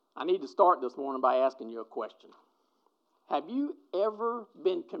I need to start this morning by asking you a question. Have you ever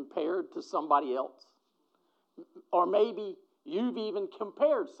been compared to somebody else? Or maybe you've even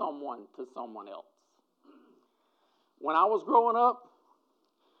compared someone to someone else. When I was growing up,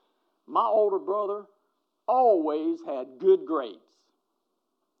 my older brother always had good grades.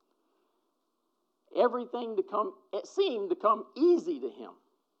 It seemed to come easy to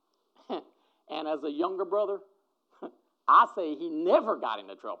him. And as a younger brother, I say he never got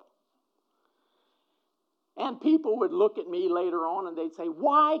into trouble. And people would look at me later on and they'd say,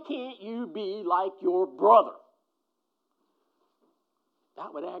 why can't you be like your brother?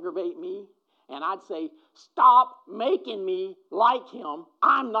 That would aggravate me. And I'd say, stop making me like him.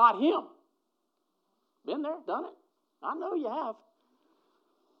 I'm not him. Been there, done it. I know you have.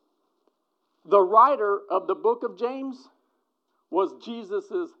 The writer of the book of James was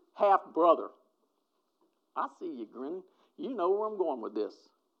Jesus' half-brother. I see you grinning. You know where I'm going with this.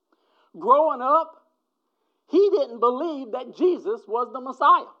 Growing up, he didn't believe that Jesus was the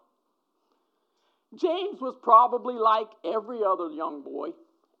Messiah. James was probably like every other young boy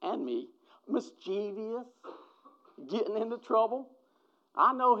and me, mischievous, getting into trouble.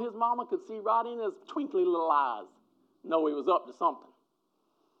 I know his mama could see right in his twinkly little eyes, know he was up to something.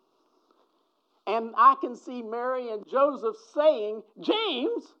 And I can see Mary and Joseph saying,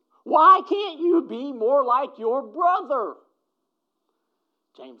 James, why can't you be more like your brother?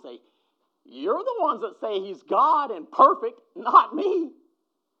 James say, you're the ones that say he's God and perfect, not me.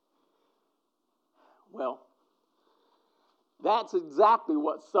 Well, that's exactly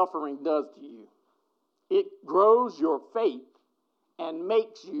what suffering does to you. It grows your faith and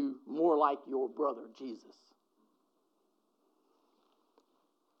makes you more like your brother Jesus.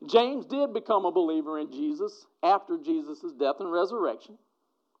 James did become a believer in Jesus after Jesus' death and resurrection.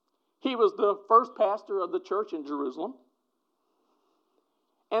 He was the first pastor of the church in Jerusalem.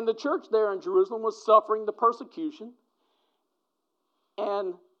 And the church there in Jerusalem was suffering the persecution.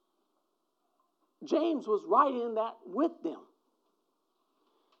 And James was right in that with them.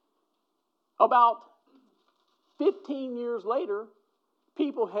 About 15 years later,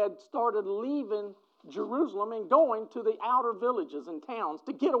 people had started leaving Jerusalem and going to the outer villages and towns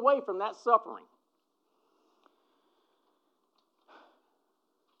to get away from that suffering.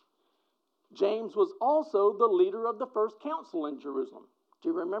 James was also the leader of the first council in Jerusalem. Do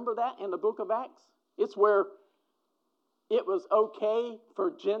you remember that in the book of Acts? It's where it was okay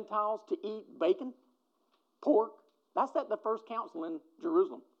for Gentiles to eat bacon, pork. That's at the first council in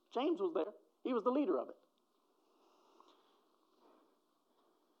Jerusalem. James was there. He was the leader of it.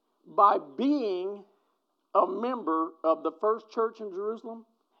 By being a member of the first church in Jerusalem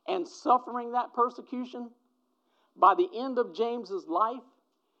and suffering that persecution, by the end of James's life,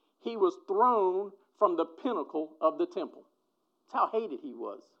 he was thrown from the pinnacle of the temple. That's how hated he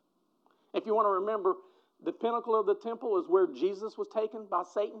was. If you want to remember, the pinnacle of the temple is where Jesus was taken by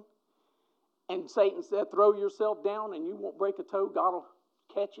Satan. And Satan said, throw yourself down and you won't break a toe. God will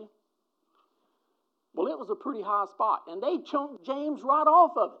catch you. Well, it was a pretty high spot. And they chunked James right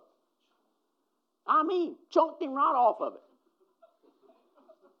off of it. I mean, chunked him right off of it.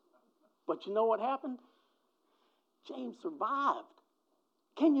 But you know what happened? James survived.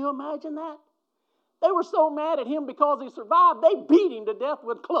 Can you imagine that? They were so mad at him because he survived, they beat him to death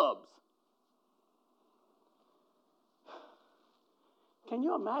with clubs. Can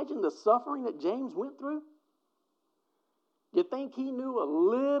you imagine the suffering that James went through? You think he knew a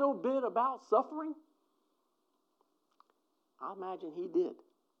little bit about suffering? I imagine he did.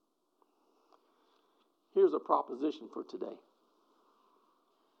 Here's a proposition for today.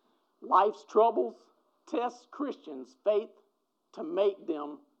 Life's troubles test Christians' faith to make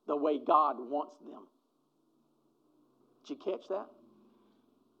them the way God wants them. Did you catch that?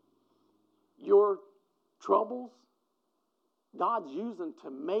 Your troubles, God's using to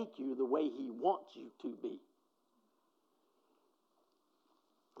make you the way He wants you to be.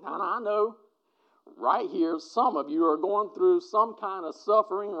 And I know right here, some of you are going through some kind of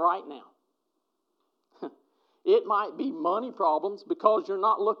suffering right now. It might be money problems because you're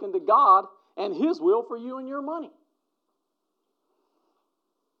not looking to God and His will for you and your money.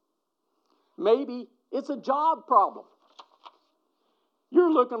 Maybe it's a job problem.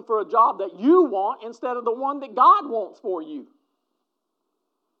 You're looking for a job that you want instead of the one that God wants for you.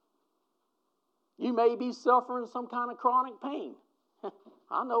 You may be suffering some kind of chronic pain.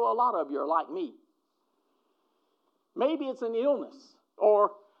 I know a lot of you are like me. Maybe it's an illness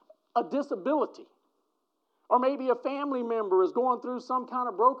or a disability. Or maybe a family member is going through some kind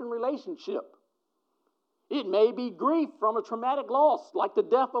of broken relationship. It may be grief from a traumatic loss, like the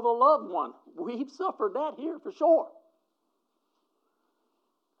death of a loved one. We've suffered that here for sure.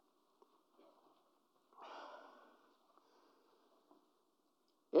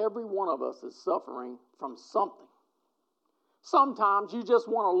 every one of us is suffering from something. Sometimes you just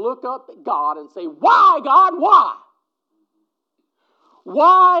want to look up at God and say, why, God, why?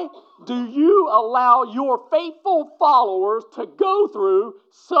 Why do you allow your faithful followers to go through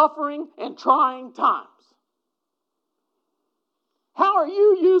suffering and trying times? How are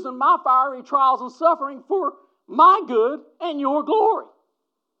you using my fiery trials and suffering for my good and your glory?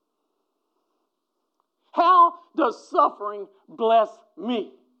 How does suffering bless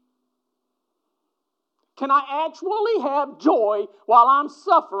me? Can I actually have joy while I'm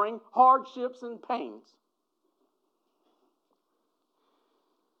suffering hardships and pains?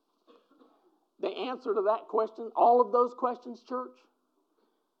 The answer to that question, all of those questions, church,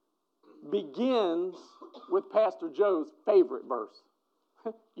 begins with Pastor Joe's favorite verse.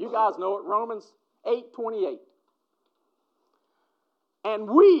 You guys know it, Romans 8:28. And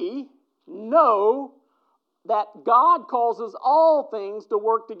we know that God causes all things to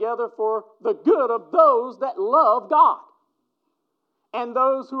work together for the good of those that love God and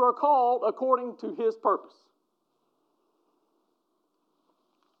those who are called according to His purpose.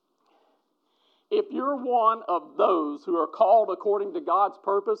 If you're one of those who are called according to God's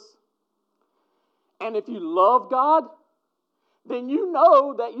purpose, and if you love God, then you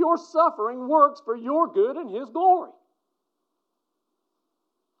know that your suffering works for your good and His glory.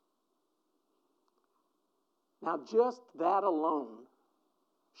 Now, just that alone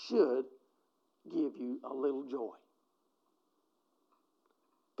should give you a little joy.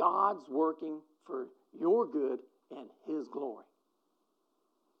 God's working for your good and His glory.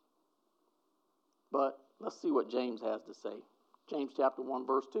 But let's see what James has to say. James chapter 1,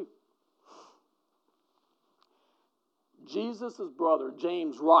 verse 2. Jesus' brother,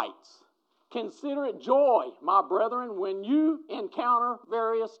 James, writes, "Consider it joy, my brethren, when you encounter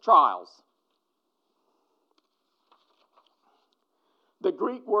various trials." The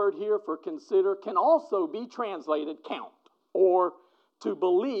Greek word here for consider can also be translated count, or to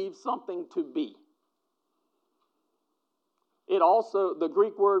believe something to be. It also, the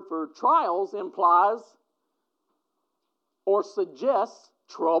Greek word for trials implies or suggests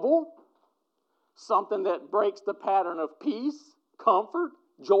trouble, something that breaks the pattern of peace, comfort,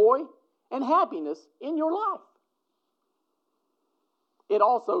 joy, and happiness in your life. It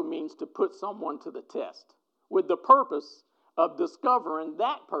also means to put someone to the test with the purpose of discovering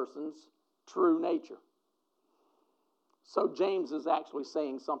that person's true nature. So James is actually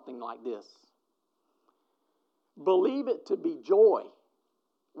saying something like this. Believe it to be joy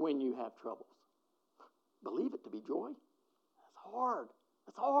when you have troubles. Believe it to be joy? That's hard.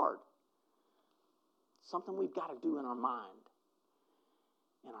 That's hard. Something we've got to do in our mind,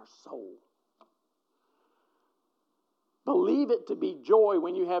 in our soul. Believe it to be joy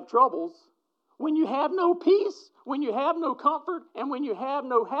when you have troubles, when you have no peace, when you have no comfort, and when you have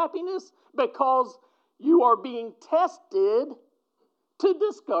no happiness, because you are being tested to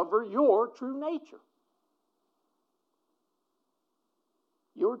discover your true nature.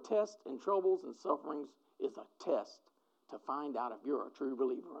 Your test and troubles and sufferings is a test to find out if you're a true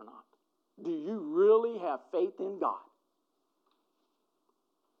believer or not. Do you really have faith in God?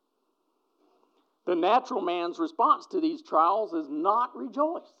 The natural man's response to these trials is not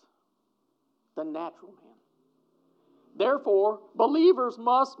rejoice. The natural man. Therefore, believers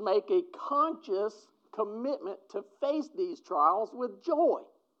must make a conscious commitment to face these trials with joy,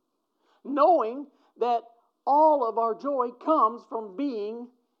 knowing that all of our joy comes from being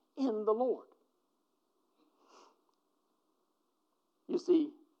in the Lord. You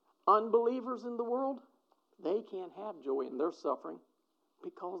see, unbelievers in the world, they can't have joy in their suffering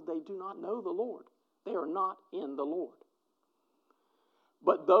because they do not know the Lord. They are not in the Lord.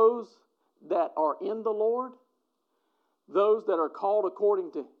 But those that are in the Lord, those that are called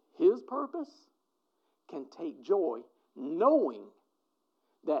according to His purpose, can take joy knowing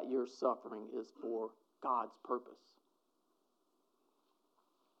that your suffering is for God's purpose.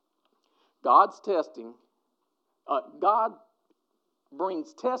 God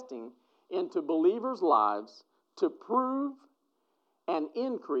brings testing into believers' lives to prove and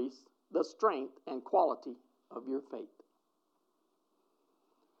increase the strength and quality of your faith,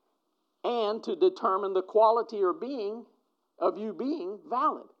 and to determine the quality or being of you being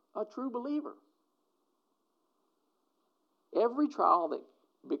valid, a true believer. Every trial that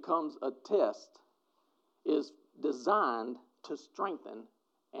becomes a test is designed to strengthen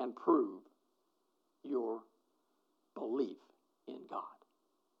and prove your belief in God.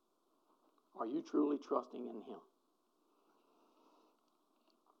 Are you truly trusting in Him?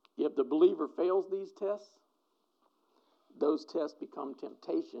 If the believer fails these tests, those tests become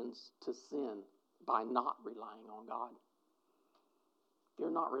temptations to sin by not relying on God. If you're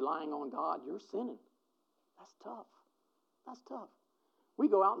not relying on God, you're sinning. That's tough. That's tough. We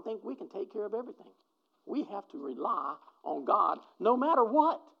go out and think we can take care of everything. We have to rely on God no matter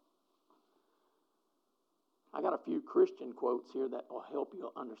what. I got a few Christian quotes here that will help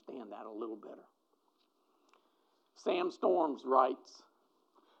you understand that a little better. Sam Storms writes,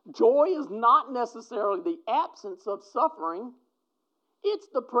 "Joy is not necessarily the absence of suffering. It's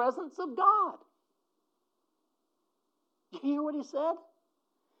the presence of God." You hear what he said?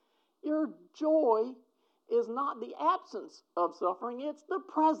 Your joy is not the absence of suffering. It's the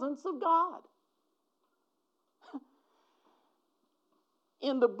presence of God.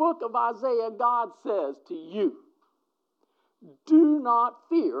 In the book of Isaiah, God says to you, "Do not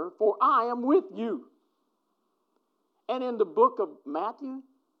fear, for I am with you." And in the book of Matthew,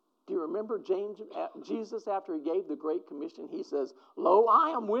 do you remember Jesus, after he gave the Great Commission, he says, "Lo,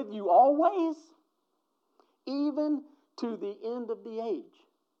 I am with you always, even to the end of the age."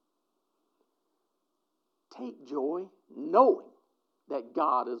 Take joy knowing that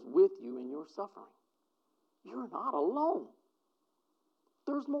God is with you in your suffering. You're not alone.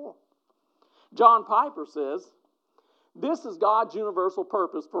 There's more. John Piper says, "This is God's universal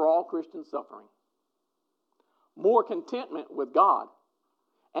purpose for all Christian suffering. More contentment with God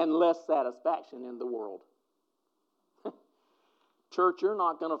and less satisfaction in the world." Church, you're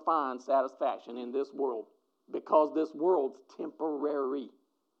not going to find satisfaction in this world because this world's temporary.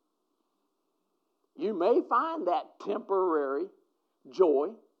 You may find that temporary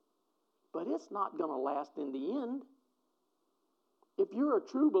joy, but it's not going to last in the end. If you're a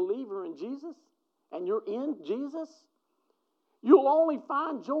true believer in Jesus and you're in Jesus, you'll only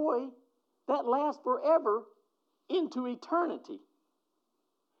find joy that lasts forever into eternity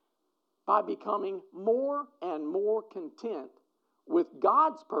by becoming more and more content with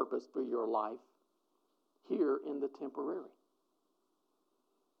God's purpose for your life here in the temporary.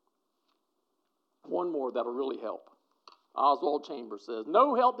 One more that'll really help. Oswald Chambers says,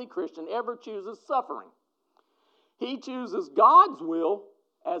 "No healthy Christian ever chooses suffering. He chooses God's will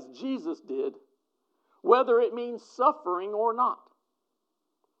as Jesus did, whether it means suffering or not."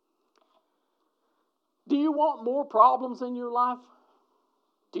 Do you want more problems in your life?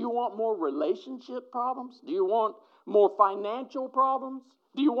 Do you want more relationship problems? Do you want more financial problems?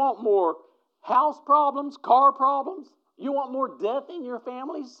 Do you want more house problems, car problems? You want more death in your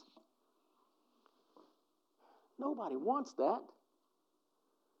families? Nobody wants that.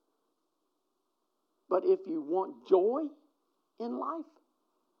 But if you want joy in life,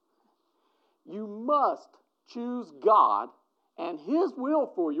 you must choose God and His will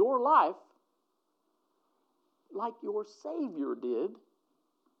for your life like your Savior did,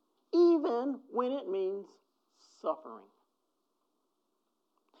 even when it means suffering.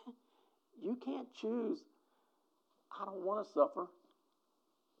 You can't choose, "I don't want to suffer."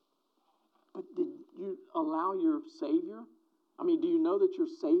 But did you allow your Savior? Do you know that your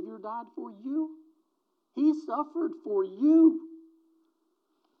Savior died for you? He suffered for you.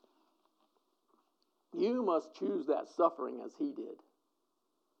 You must choose that suffering as He did.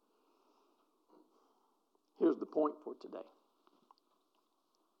 Here's the point for today.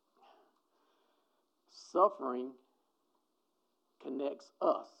 Suffering connects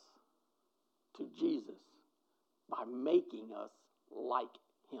us to Jesus by making us like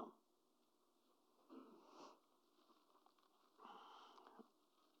Him.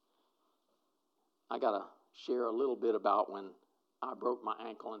 I got to share a little bit about when I broke my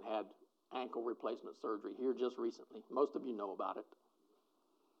ankle and had ankle replacement surgery here just recently. Most of you know about it.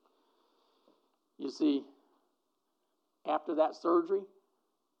 You see, after that surgery,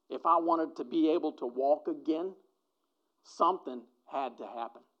 if I wanted to be able to walk again, something had to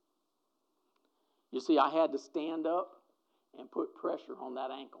happen. You see, I had to stand up and put pressure on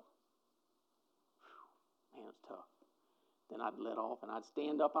that ankle. Man, it's tough. Then I'd let off and I'd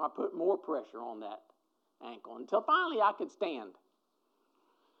stand up and I'd put more pressure on that ankle until finally I could stand.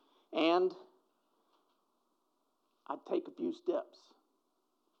 And I'd take a few steps,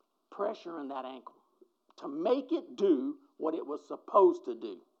 pressuring that ankle to make it do what it was supposed to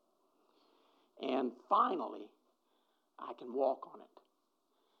do. And finally, I can walk on it.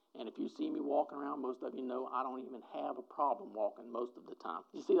 And if you see me walking around, most of you know I don't even have a problem walking most of the time.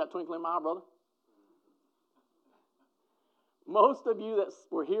 You see that twinkle in my eye, brother? Most of you that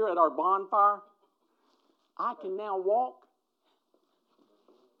were here at our bonfire, I can now walk,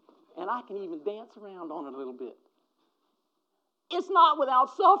 and I can even dance around on it a little bit. It's not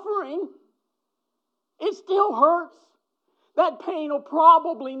without suffering. It still hurts. That pain will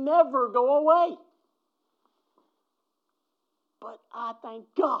probably never go away. But I thank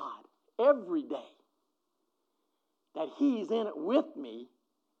God every day that he's in it with me,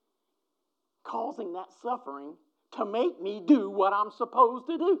 causing that suffering to make me do what I'm supposed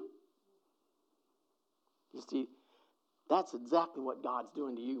to do. You see, that's exactly what God's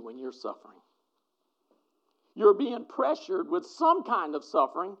doing to you when you're suffering. You're being pressured with some kind of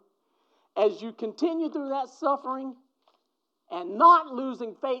suffering. As you continue through that suffering and not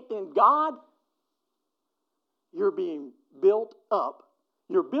losing faith in God, you're being built up.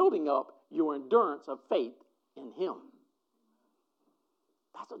 You're building up your endurance of faith in Him.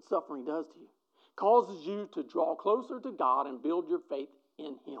 That's what suffering does to you. Causes you to draw closer to God and build your faith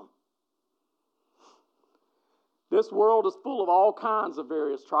in Him. This world is full of all kinds of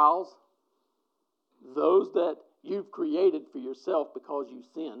various trials. Those that you've created for yourself because you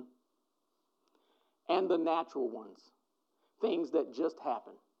sin. And the natural ones. Things that just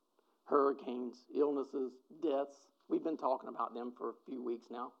happen. Hurricanes, illnesses, deaths. We've been talking about them for a few weeks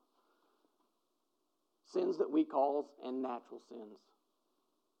now. Sins that we cause and natural sins.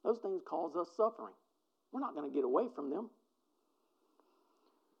 Those things cause us suffering. We're not going to get away from them.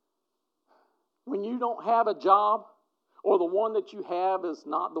 When you don't have a job, or the one that you have is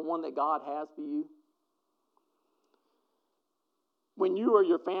not the one that God has for you. When you or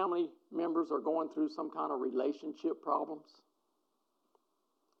your family members are going through some kind of relationship problems,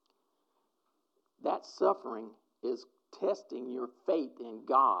 that suffering is testing your faith in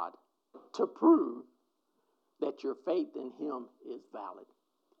God to prove that your faith in Him is valid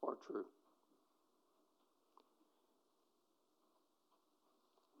or true.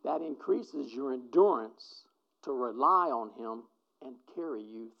 That increases your endurance to rely on Him and carry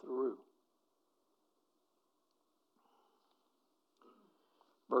you through.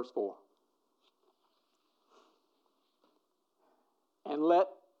 Verse 4. And let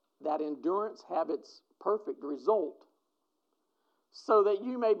that endurance have its perfect result, so that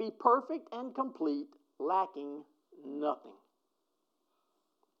you may be perfect and complete, lacking nothing.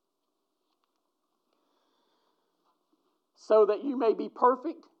 So that you may be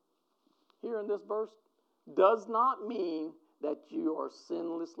perfect, here in this verse, does not mean that you are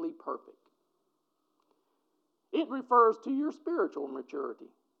sinlessly perfect. It refers to your spiritual maturity,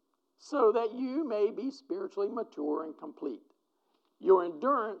 so that you may be spiritually mature and complete. Your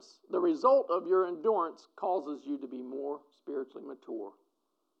endurance, the result of your endurance, causes you to be more spiritually mature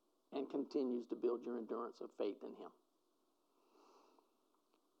and continues to build your endurance of faith in Him.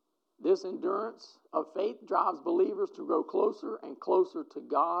 This endurance of faith drives believers to grow closer and closer to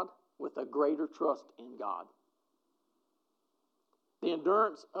God with a greater trust in God. The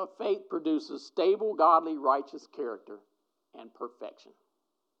endurance of faith produces stable, godly, righteous character and perfection.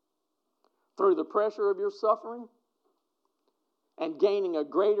 Through the pressure of your suffering and gaining a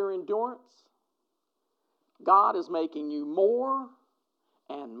greater endurance, God is making you more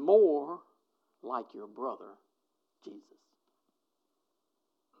and more like your brother, Jesus.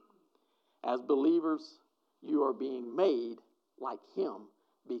 As believers, you are being made like Him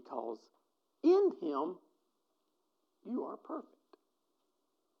because in Him you are perfect.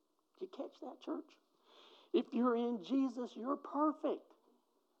 Did you catch that, church? If you're in Jesus, you're perfect.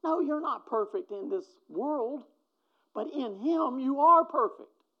 No, you're not perfect in this world, but in Him you are perfect.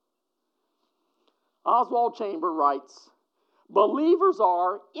 Oswald Chamber writes, believers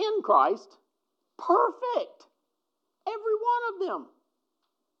are in Christ perfect. Every one of them.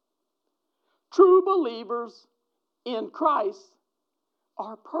 True believers in Christ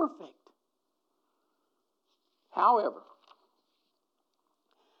are perfect. However,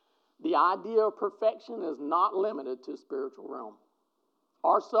 the idea of perfection is not limited to spiritual realm.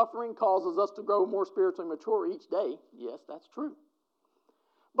 Our suffering causes us to grow more spiritually mature each day. Yes, that's true.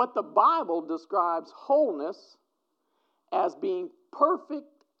 But the Bible describes wholeness as being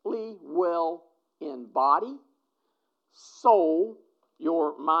perfectly well in body, soul,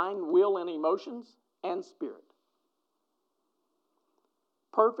 your mind, will, and emotions, and spirit.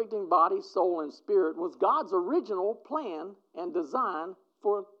 Perfect in body, soul, and spirit was God's original plan and design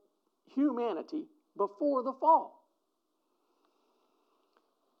for humanity before the fall.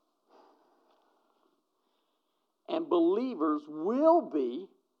 And believers will be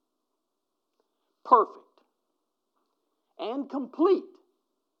perfect and complete,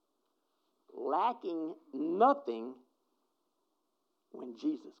 lacking nothing when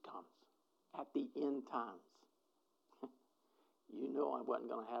Jesus comes at the end times. You know I wasn't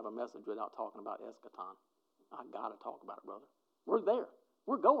going to have a message without talking about eschaton. I got to talk about it, brother. We're there.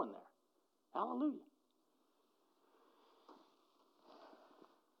 We're going there. Hallelujah.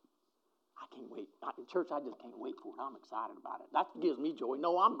 I can't wait. Church, I just can't wait for it. I'm excited about it. That gives me joy.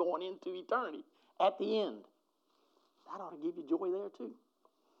 No, I'm going into eternity at the end. That ought to give you joy there too.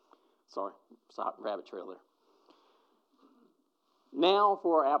 Sorry, rabbit trail there. Now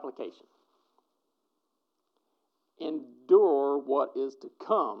for our application. Endure what is to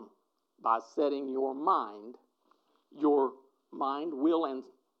come by setting your mind, will, and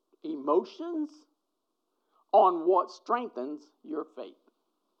emotions on what strengthens your faith.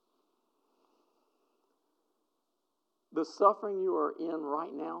 The suffering you are in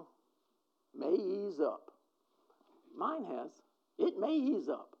right now may ease up. Mine has. It may ease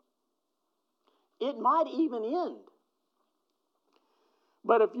up. It might even end.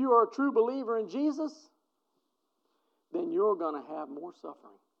 But if you are a true believer in Jesus, then you're going to have more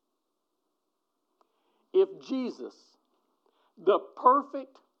suffering. If Jesus, the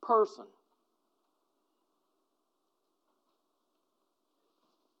perfect person,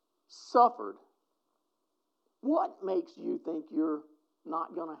 suffered, what makes you think you're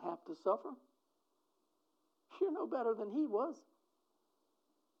not going to have to suffer? You're no better than he was.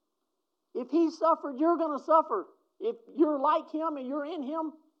 If he suffered, you're going to suffer. If you're like him and you're in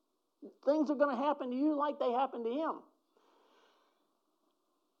him, things are going to happen to you like they happened to him.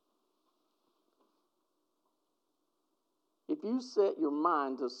 If you set your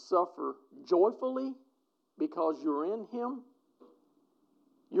mind to suffer joyfully because you're in him,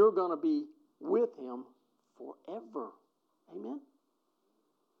 you're going to be with him forever. Amen?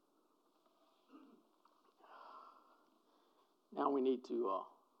 Now we need to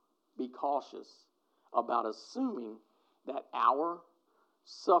be cautious about assuming that our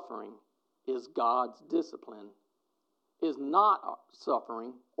suffering is God's discipline, is not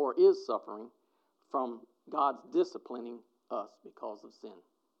suffering or is suffering from God's disciplining us because of sin.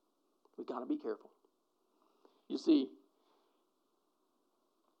 We've got to be careful. You see,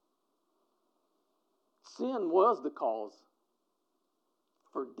 sin was the cause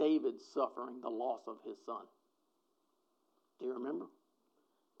for David suffering the loss of his son. Do you remember?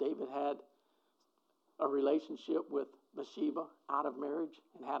 David had a relationship with Bathsheba out of marriage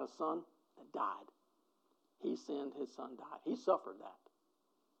and had a son that died. He sinned, his son died. He suffered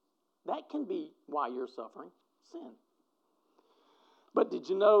that. That can be why you're suffering sin. But did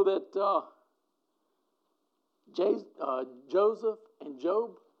you know that Joseph and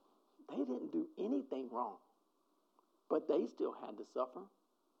Job, they didn't do anything wrong, but they still had to suffer?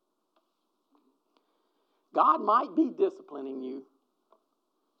 God might be disciplining you,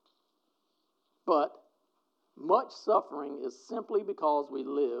 but much suffering is simply because we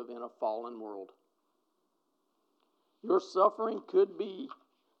live in a fallen world. Your suffering could be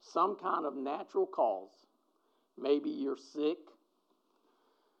some kind of natural cause. Maybe you're sick.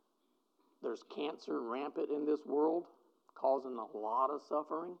 There's cancer rampant in this world, causing a lot of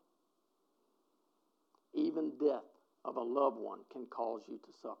suffering. Even death of a loved one can cause you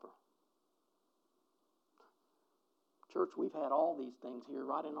to suffer. Church, we've had all these things here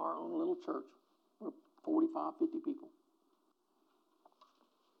right in our own little church. We're 45, 50 people.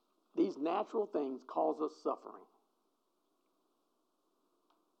 These natural things cause us suffering.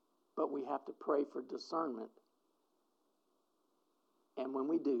 But we have to pray for discernment. And when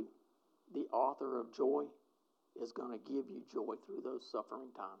we do, the author of joy is going to give you joy through those suffering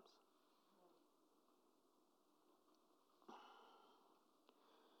times.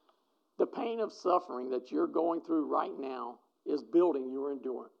 The pain of suffering that you're going through right now is building your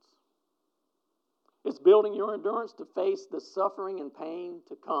endurance. It's building your endurance to face the suffering and pain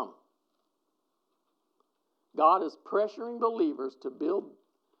to come. God is pressuring believers to build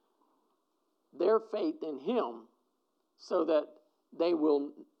their faith in Him so that they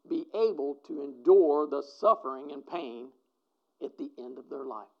will be able to endure the suffering and pain at the end of their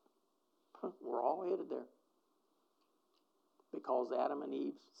life. We're all headed there. Because Adam and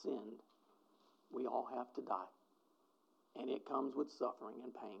Eve sinned, we all have to die. And it comes with suffering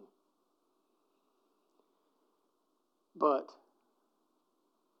and pain. But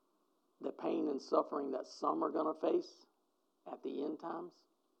the pain and suffering that some are going to face at the end times,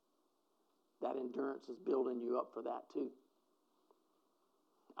 that endurance is building you up for that too.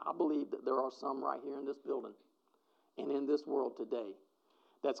 I believe that there are some right here in this building and in this world today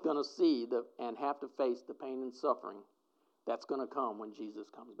that's going to see and have to face the pain and suffering that's going to come when Jesus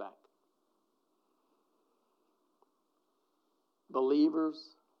comes back.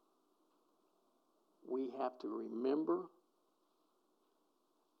 Believers, we have to remember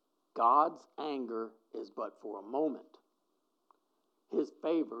God's anger is but for a moment. His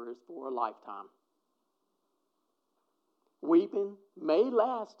favor is for a lifetime. Weeping may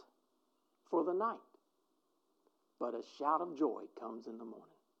last for the night, but a shout of joy comes in the morning.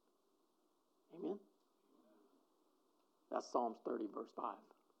 Amen? That's Psalms 30, verse 5.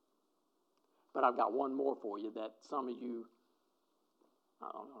 But I've got one more for you that some of you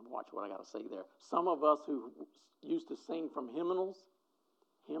I don't know, watch what I got to say there. Some of us who used to sing from hymnals,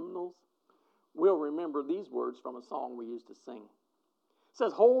 we'll remember these words from a song we used to sing. It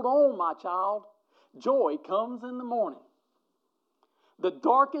says, hold on, my child. Joy comes in the morning. The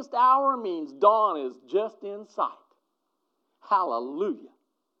darkest hour means dawn is just in sight. Hallelujah.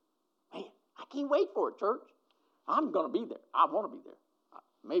 Man, I can't wait for it, church. I'm going to be there. I want to be there.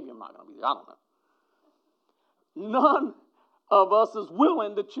 Maybe I'm not going to be there. I don't know. None of us is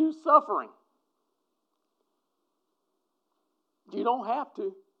willing to choose suffering. You don't have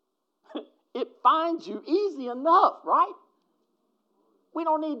to. It finds you easy enough, right? We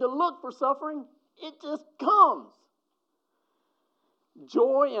don't need to look for suffering. It just comes.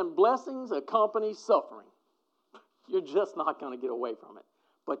 Joy and blessings accompany suffering. You're just not going to get away from it.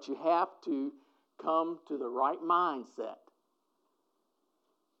 But you have to come to the right mindset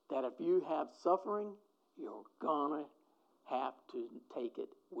that if you have suffering, you're going to have to take it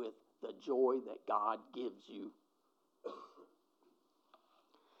with the joy that God gives you.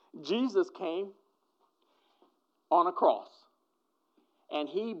 Jesus came on a cross, and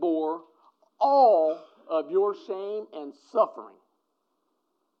he bore all of your shame and suffering.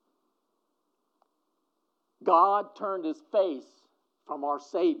 God turned his face from our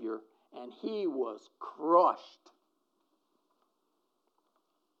Savior, and he was crushed.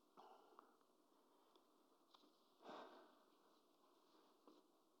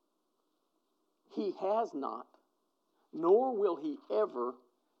 He has not, nor will he ever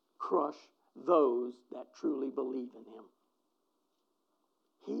crush those that truly believe in him.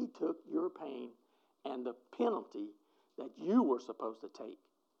 He took your pain and the penalty that you were supposed to take,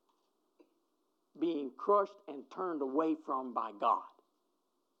 being crushed and turned away from by God.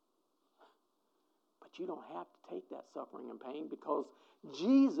 But you don't have to take that suffering and pain because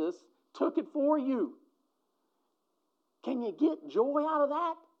Jesus took it for you. Can you get joy out of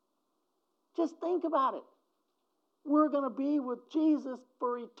that? Just think about it. We're going to be with Jesus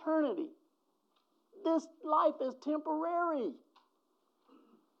for eternity. This life is temporary.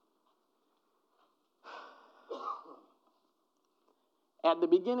 At the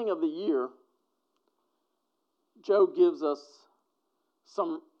beginning of the year, Joe gives us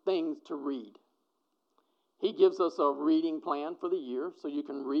some things to read. He gives us a reading plan for the year so you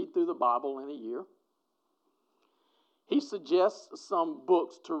can read through the Bible in a year. He suggests some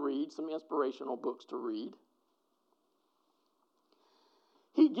books to read, some inspirational books to read.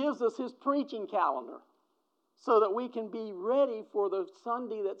 He gives us his preaching calendar so that we can be ready for the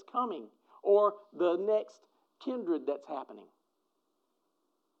Sunday that's coming or the next kindred that's happening.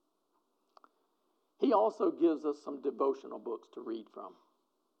 He also gives us some devotional books to read from.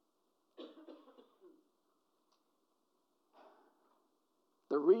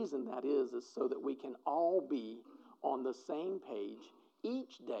 The reason that is so that we can all be on the same page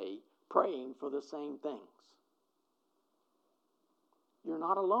each day praying for the same things. You're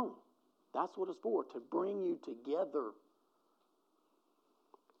not alone. That's what it's for, to bring you together.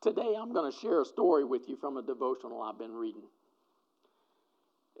 Today I'm going to share a story with you from a devotional I've been reading.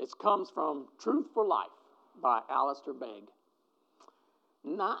 It comes from Truth for Life by Alistair Begg.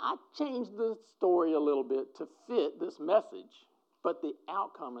 Now, I changed the story a little bit to fit this message, but the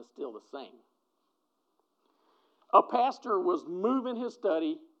outcome is still the same. A pastor was moving his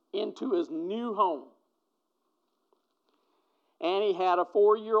study into his new home. And he had a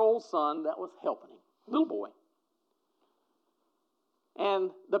 4-year-old son that was helping him, little boy.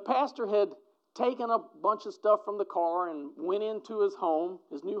 And the pastor had taken a bunch of stuff from the car and went into his home,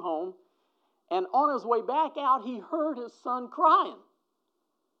 his new home. And on his way back out, he heard his son crying.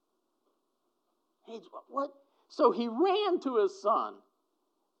 What? So he ran to his son.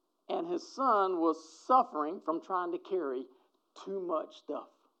 And his son was suffering from trying to carry too much stuff.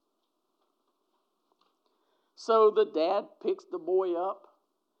 So the dad picks the boy up,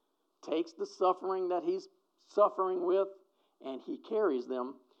 takes the suffering that he's suffering with, and he carries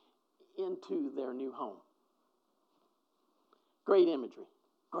them into their new home. Great imagery.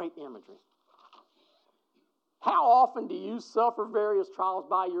 Great imagery. How often do you suffer various trials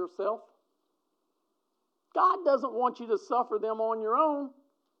by yourself? God doesn't want you to suffer them on your own.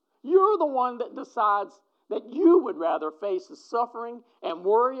 You're the one that decides that you would rather face the suffering and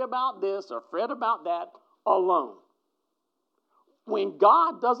worry about this or fret about that alone. When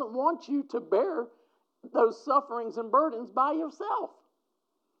God doesn't want you to bear those sufferings and burdens by yourself.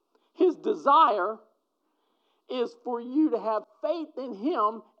 His desire is for you to have faith in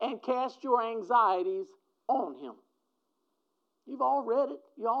him and cast your anxieties on him. You've all read it.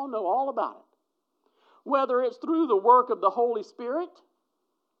 You all know all about it. Whether it's through the work of the Holy Spirit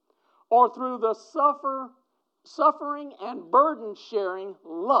or through the suffering and burden sharing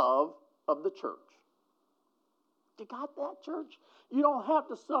love of the church. You got that, church? You don't have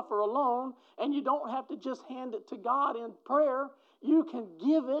to suffer alone, and you don't have to just hand it to God in prayer. You can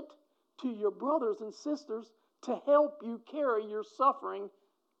give it to your brothers and sisters to help you carry your suffering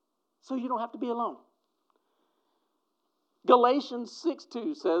so you don't have to be alone. Galatians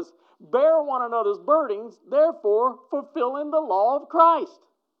 6:2 says, bear one another's burdens, therefore fulfilling the law of Christ.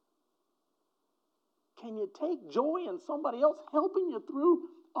 Can you take joy in somebody else helping you through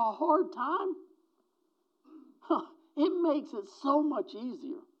a hard time? It makes it so much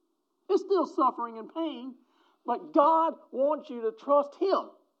easier. It's still suffering and pain, but God wants you to trust Him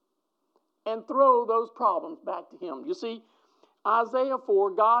and throw those problems back to Him. You see, Isaiah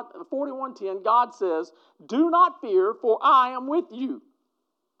 41:10, God says, do not fear, for I am with you.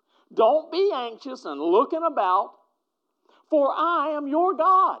 Don't be anxious and looking about, for I am your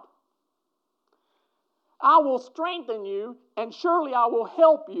God. I will strengthen you, and surely I will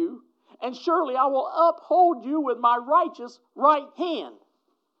help you, and surely I will uphold you with my righteous right hand.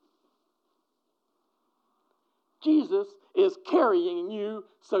 Jesus is carrying you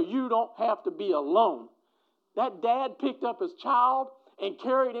so you don't have to be alone. That dad picked up his child and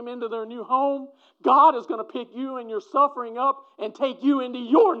carried him into their new home. God is going to pick you and your suffering up and take you into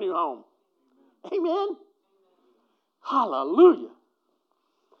your new home. Amen? Hallelujah.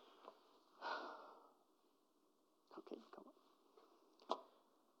 Okay, come on.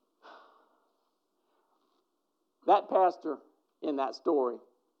 That pastor in that story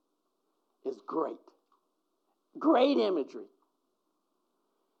is great. Great imagery.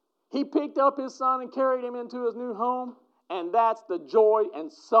 He picked up his son and carried him into his new home, and that's the joy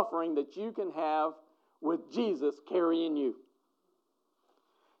and suffering that you can have with Jesus carrying you.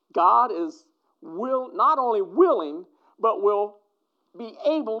 God is not only willing, but will be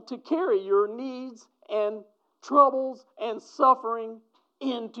able to carry your needs and troubles and suffering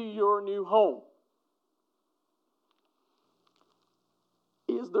into your new home.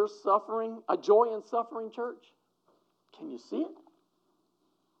 Is there suffering, a joy in suffering, church? Can you see it?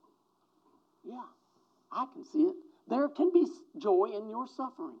 Yeah, I can see it. There can be joy in your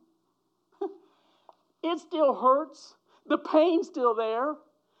suffering. It still hurts. The pain's still there.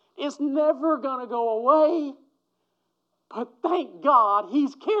 It's never going to go away. But thank God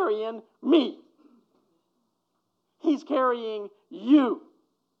He's carrying me. He's carrying you.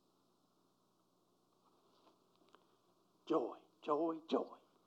 Joy, joy, joy.